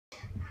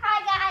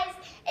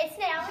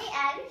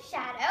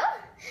Shadow.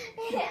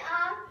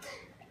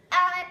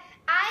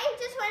 I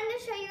just wanted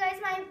to show you guys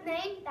my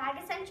main bag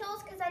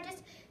essentials because I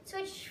just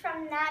switched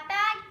from that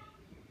bag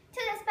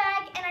to this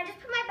bag, and I just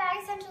put my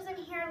bag essentials in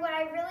here, what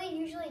I really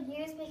usually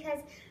use, because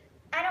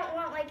I don't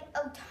want like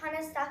a ton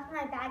of stuff in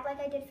my bag like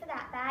I did for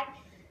that bag.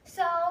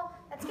 So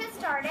let's get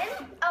started.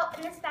 Oh,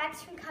 and this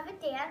bag's from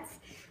Covet Dance.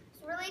 I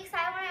was really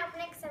excited when I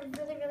opened it because I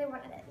really, really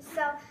wanted it.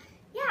 So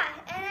yeah,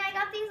 and I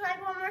got these leg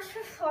warmers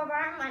for Floor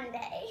Bar on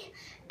Monday.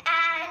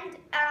 And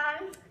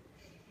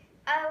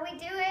we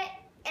do it,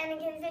 and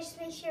again, just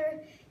make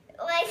sure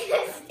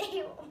legs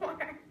stay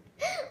warm.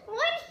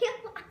 What do you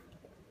like?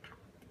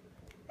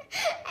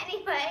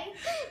 Anyway,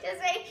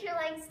 just make sure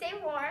legs stay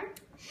warm.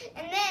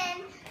 And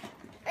then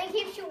it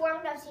keeps you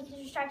warmed up so you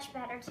can stretch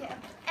better too.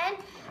 And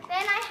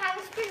then I have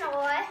this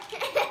granola.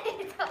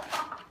 It's a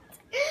lot.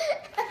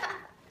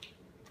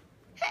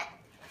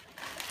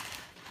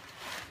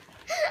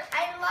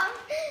 I love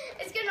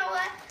this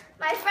granola.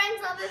 My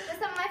friends love it, but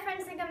some of my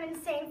friends think I'm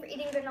insane for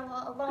eating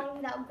granola alone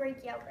without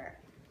Greek yogurt.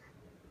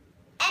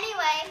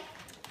 Anyway,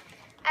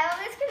 I love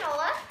this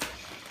granola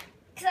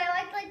because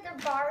I like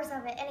the bars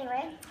of it.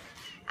 Anyway,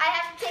 I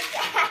have Tic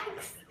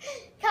Tacs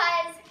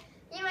because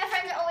my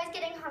friends are always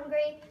getting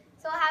hungry.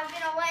 So I'll have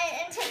granola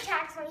and Tic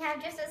Tacs when we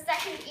have just a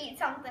second to eat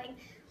something.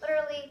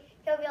 Literally,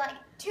 it'll be like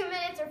 2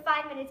 minutes or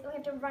 5 minutes, and we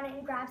have to run it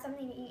and grab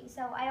something to eat.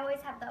 So I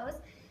always have those.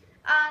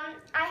 I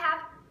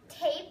have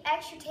tape,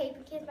 extra tape,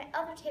 in case my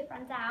other tape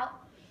runs out.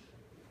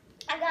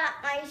 I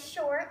got my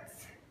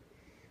shorts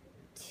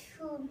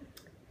to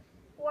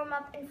warm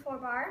up in Floor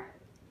Bar.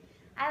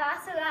 I've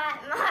also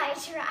got my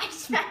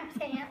trash bag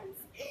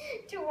pants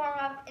to warm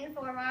up in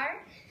Floor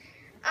Bar.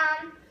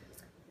 I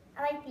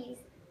like these.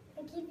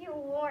 They keep you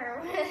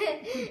warm,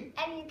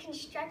 and you can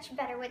stretch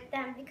better with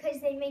them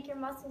because they make your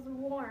muscles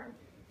warm.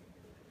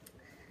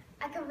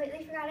 I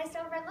completely forgot I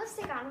still have red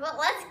lipstick on, but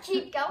let's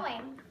keep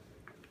going.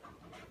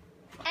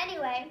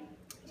 Anyway,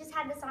 I just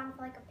had this on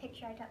for like a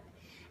picture I took.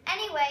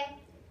 Anyway,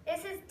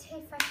 this is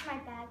to fresh my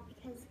bag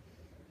because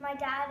my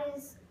dad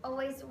is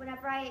always,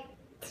 whenever I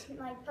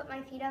like put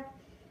my feet up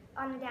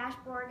on the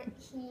dashboard,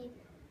 he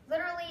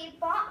literally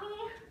bought me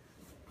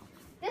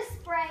this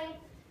spray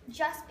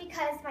just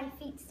because my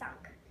feet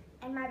stunk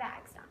and my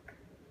bag stunk.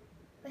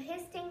 But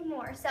his sting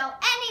more. So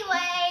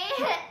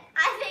anyway,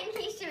 I think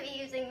he should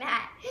be using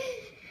that.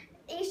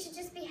 He should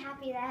just be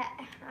happy that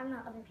I'm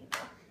not other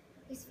people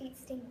whose feet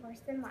stink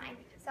worse than mine.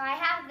 So I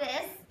have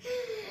this,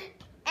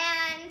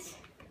 and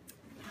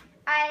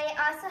I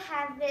also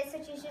have this,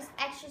 which is just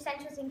extra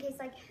essentials in case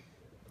like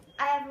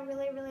I have a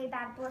really, really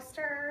bad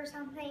blister or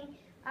something.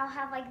 I'll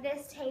have like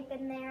this tape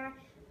in there,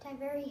 which I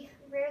very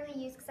rarely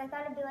use because I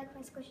thought it'd be like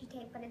my squishy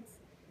tape, but it's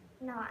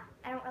not.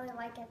 I don't really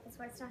like it. That's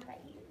why it's not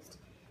that used.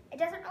 It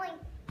doesn't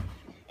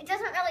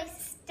really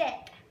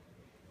stick.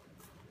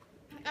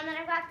 And then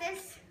I got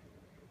this.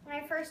 When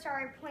I first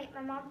started point,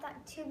 my mom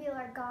thought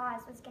tubular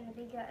gauze was going to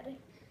be good.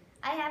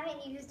 I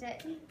haven't used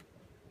it.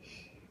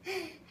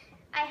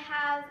 I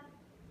have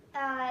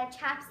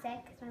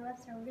chapstick because my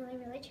lips are really,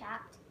 really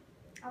chapped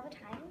all the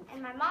time.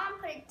 And my mom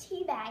put a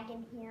tea bag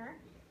in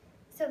here,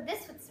 so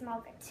this would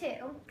smell good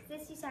too, because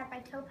this used to have my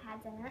toe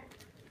pads in it.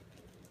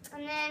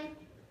 And then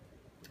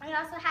I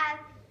also have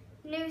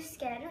New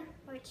Skin,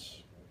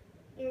 which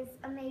is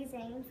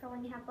amazing for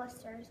when you have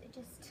blisters. It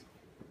just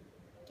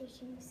gives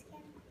you new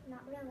skin.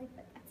 Not really,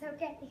 but that's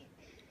okay.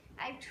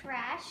 I have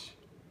trash.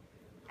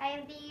 I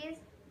have these.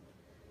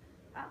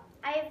 Oh,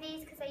 I have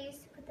these because I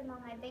used to put them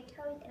on my big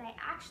toes, and I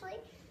actually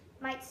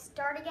might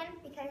start again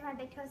because my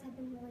big toes have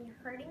been really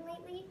hurting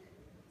lately.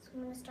 So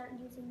I'm going to start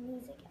using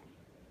these again.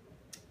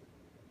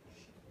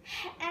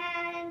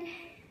 And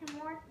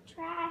more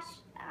trash,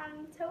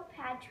 toe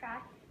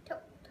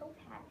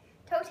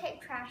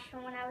tape trash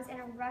from when I was in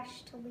a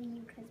rush to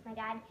leave because my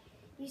dad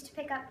used to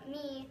pick up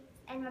me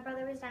and my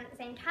brother was done at the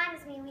same time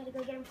as me, and we had to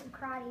go get him from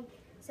karate.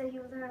 So he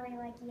would literally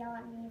like yell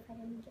at me if I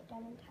didn't get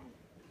done in time.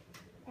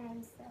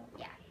 And so,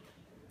 yeah.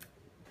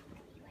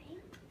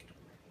 Anyway,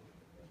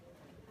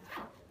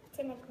 it's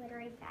in a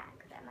glittery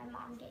bag that my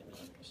mom gave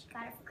me because she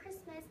got it for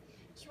Christmas.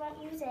 She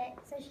won't use it,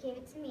 so she gave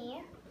it to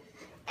me.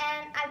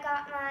 And I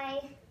got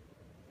my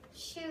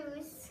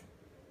shoes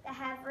that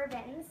have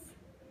ribbons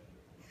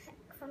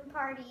from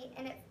party,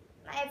 and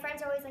my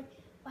friends are always like,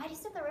 why do you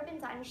still have the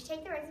ribbons on? You should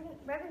take the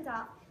ribbons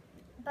off.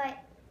 But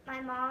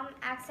my mom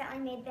accidentally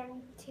made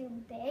them too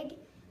big,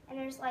 and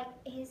there's like,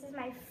 this is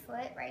my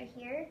foot right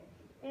here,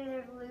 and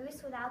they're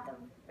loose without the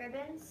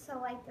ribbons, so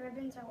like the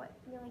ribbons are what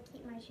really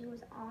keep my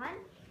shoes on.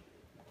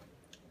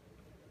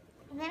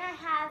 And then I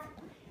have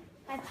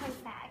my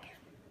point bag,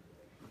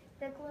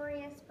 the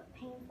glorious but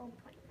painful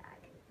point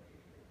bag.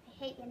 I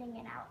hate getting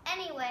it out.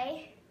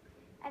 Anyway,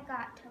 I've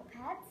got toe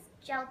pads,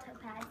 gel toe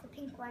pads, the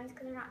pink ones,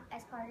 because they're not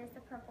as hard as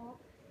the purple.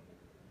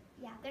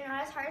 Yeah, they're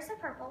not as hard as the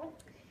purple.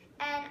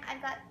 And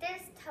I've got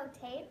this toe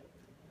tape,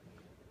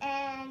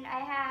 and I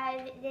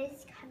have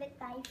this Covet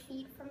Thigh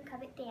Feet from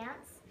Covet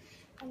Dance,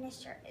 and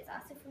this shirt is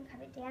also from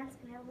Covet Dance,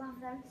 and I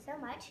love them so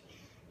much.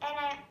 And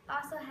I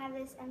also have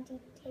this empty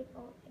tape.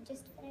 I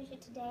just finished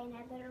it today, and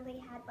I literally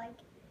had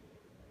like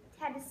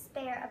had to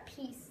spare a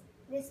piece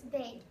this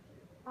big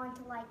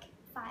onto like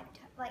five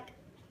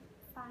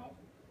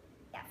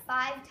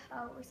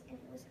toes, and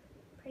it was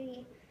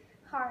pretty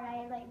hard. I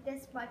had like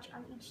this much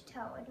on each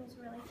toe. It was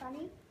really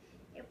funny.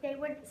 They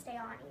wouldn't stay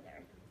on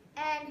either.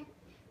 And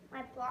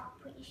my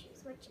block pointy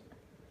shoes, which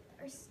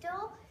are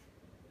still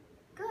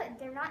good.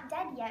 They're not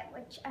dead yet,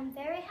 which I'm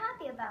very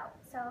happy about.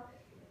 So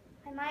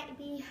I might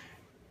be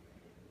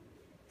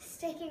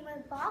sticking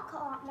with block a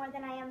lot more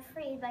than I am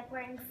Freed, like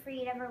wearing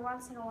Freed every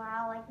once in a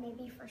while, like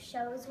maybe for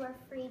shows wear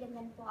Freed and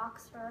then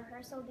blocks for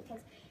rehearsal,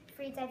 because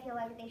Freeds I feel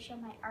like they show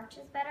my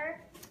arches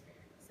better.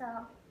 So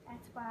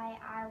that's why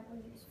I will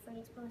use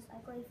Freeds most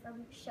likely for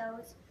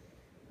shows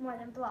more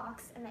than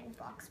blocks, and then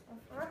blocks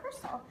for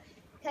rehearsal,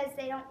 because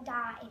they don't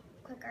die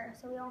quicker,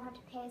 so we don't have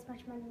to pay as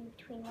much money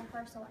between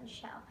rehearsal and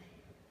show.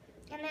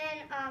 And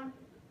then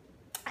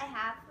I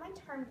have my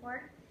turn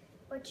board,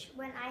 which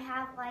when I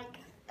have like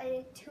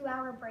a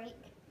 2-hour break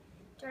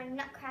during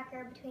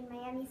Nutcracker between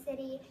Miami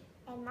City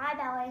and my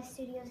ballet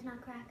studio's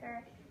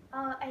Nutcracker,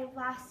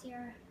 last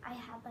year I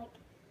had like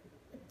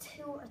a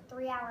 2 or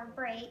 3 hour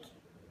break,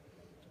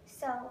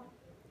 so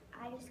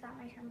I just got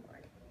my turn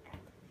board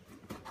and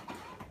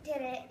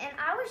did it. And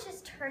I was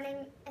just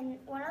turning, and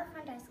one of the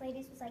front desk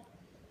ladies was like,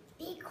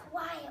 "Be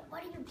quiet,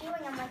 what are you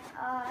doing?" I'm like,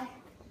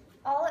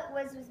 all it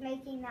was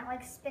making that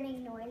like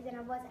spinning noise, and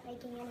I wasn't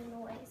making any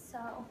noise,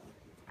 so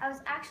I was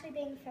actually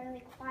being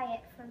fairly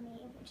quiet for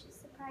me, which is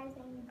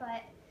surprising,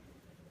 but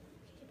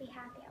you should be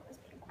happy I was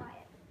being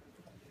quiet.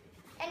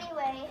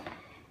 Anyway,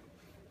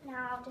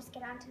 now I'll just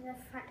get onto the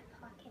front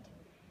pocket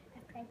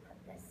after I put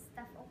this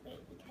stuff away,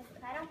 because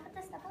if I don't put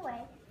this stuff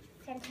away,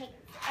 it's gonna take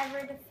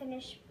forever to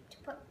finish to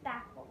put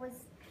back what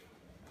was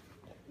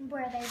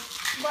where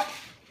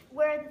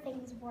the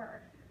things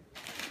were.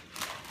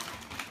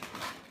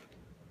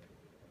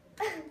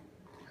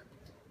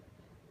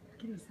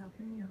 Kitty's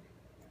helping you.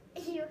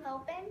 You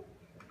helping?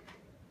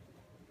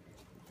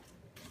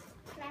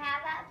 Can I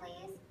have that,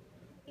 please?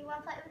 You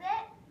want to play with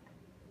it?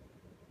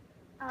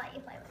 I'll let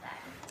you play with that.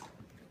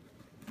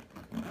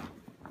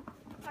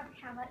 Or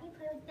how about you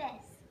play with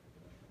this?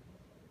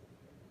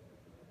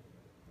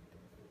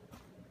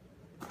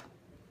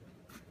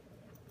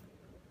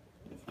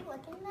 Is he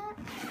looking at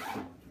that?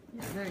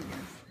 Yeah, there he goes.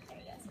 There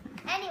he goes.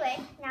 Anyway,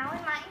 now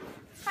in my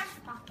front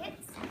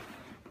pockets.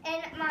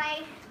 In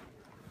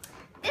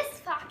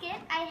this pocket,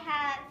 I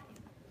have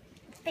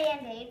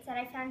Band-Aids that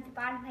I found at the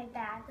bottom of my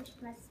bag, which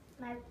my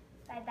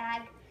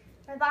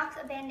box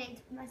of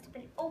Band-Aids must have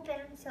been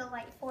open, so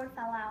like 4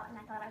 fell out, and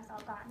I thought I was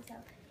all gone, so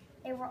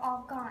they were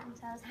all gone,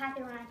 so I was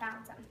happy when I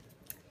found some.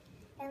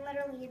 And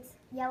literally it's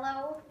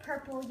yellow,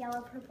 purple, and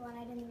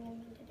I didn't even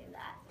mean to do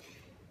that.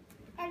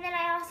 And then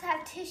I also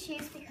have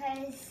tissues,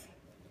 because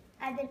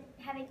I've been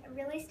having a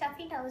really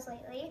stuffy nose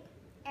lately,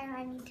 and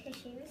I need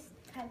tissues,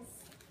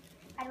 because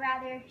I'd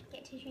rather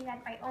get tissues out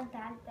of my own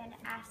bag than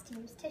ask to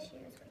use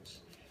tissues, which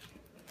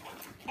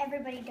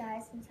everybody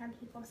does, and some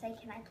people say,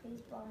 "Can I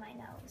please blow my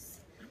nose?"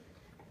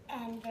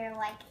 And they're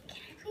like,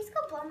 "Can I please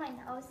go blow my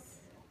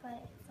nose?"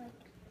 But it's like,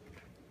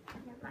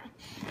 never mind.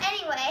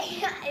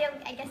 Anyway,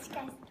 I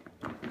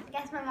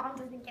guess my mom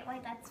doesn't get why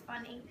that's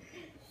funny.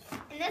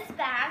 In this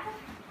bag,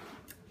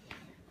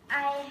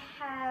 I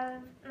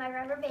have my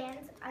rubber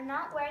bands. I'm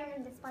not wearing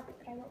them this month,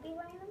 but I will be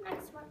wearing them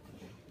next month.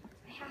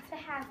 I have to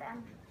have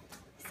them,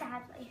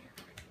 sadly.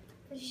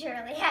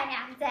 Surely I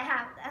have to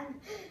have them.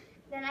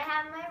 Then I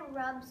have my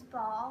Rubs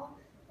ball,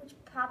 which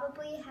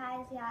probably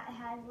has, it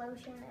has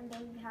lotion and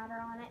baby powder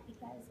on it,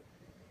 because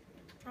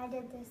I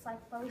did this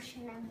like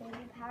lotion and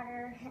baby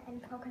powder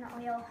and coconut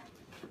oil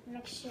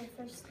mixture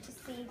first to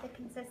see the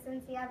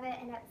consistency of it,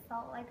 and it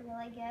felt like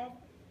really good,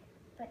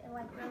 but it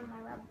like ruined my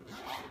Rub ball.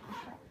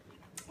 But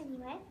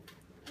anyway,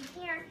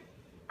 in here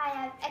I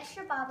have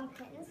extra bobby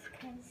pins,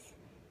 because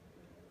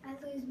I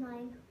lose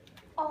mine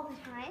all the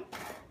time.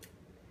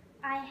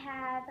 I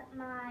have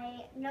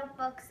my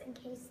notebooks in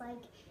case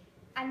like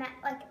I'm at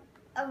like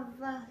I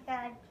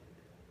forgot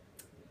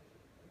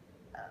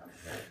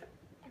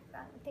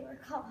what they were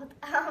called.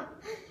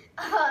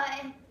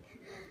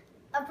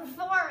 A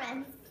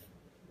performance.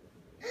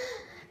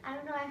 I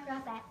don't know, I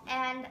forgot that.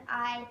 And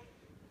I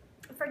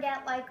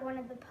forget like one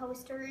of the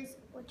posters,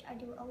 which I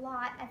do a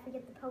lot. I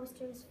forget the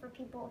posters for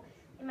people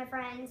and my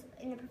friends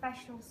and the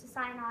professionals to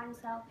sign on,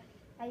 so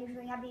I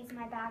usually have these in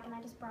my bag, and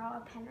I just borrow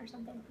a pen or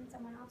something from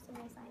someone else and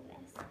I sign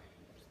this.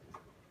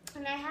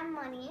 And I have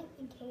money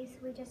in case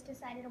we just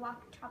decided to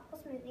walk a tropical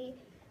smoothie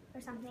or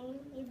something,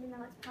 even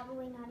though it's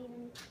probably not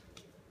even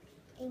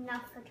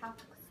enough for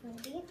tropical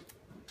smoothie.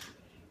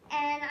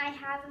 And I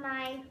have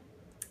my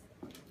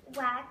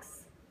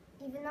wax.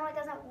 Even though it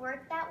doesn't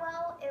work that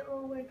well, it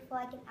will work for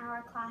like an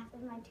hour class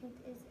if my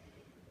tooth is,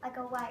 like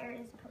a wire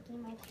is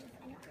poking my tooth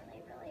and it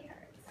really, really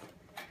hurts.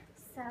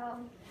 So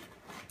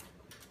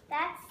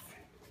that's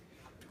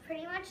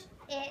pretty much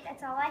it.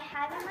 That's all I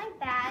have in my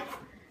bag,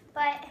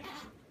 but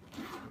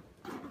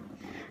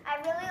I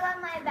really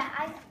love my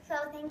bag, so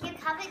thank you,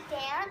 Covet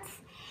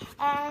Dance,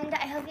 and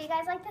I hope you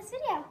guys like this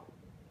video.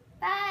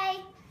 Bye!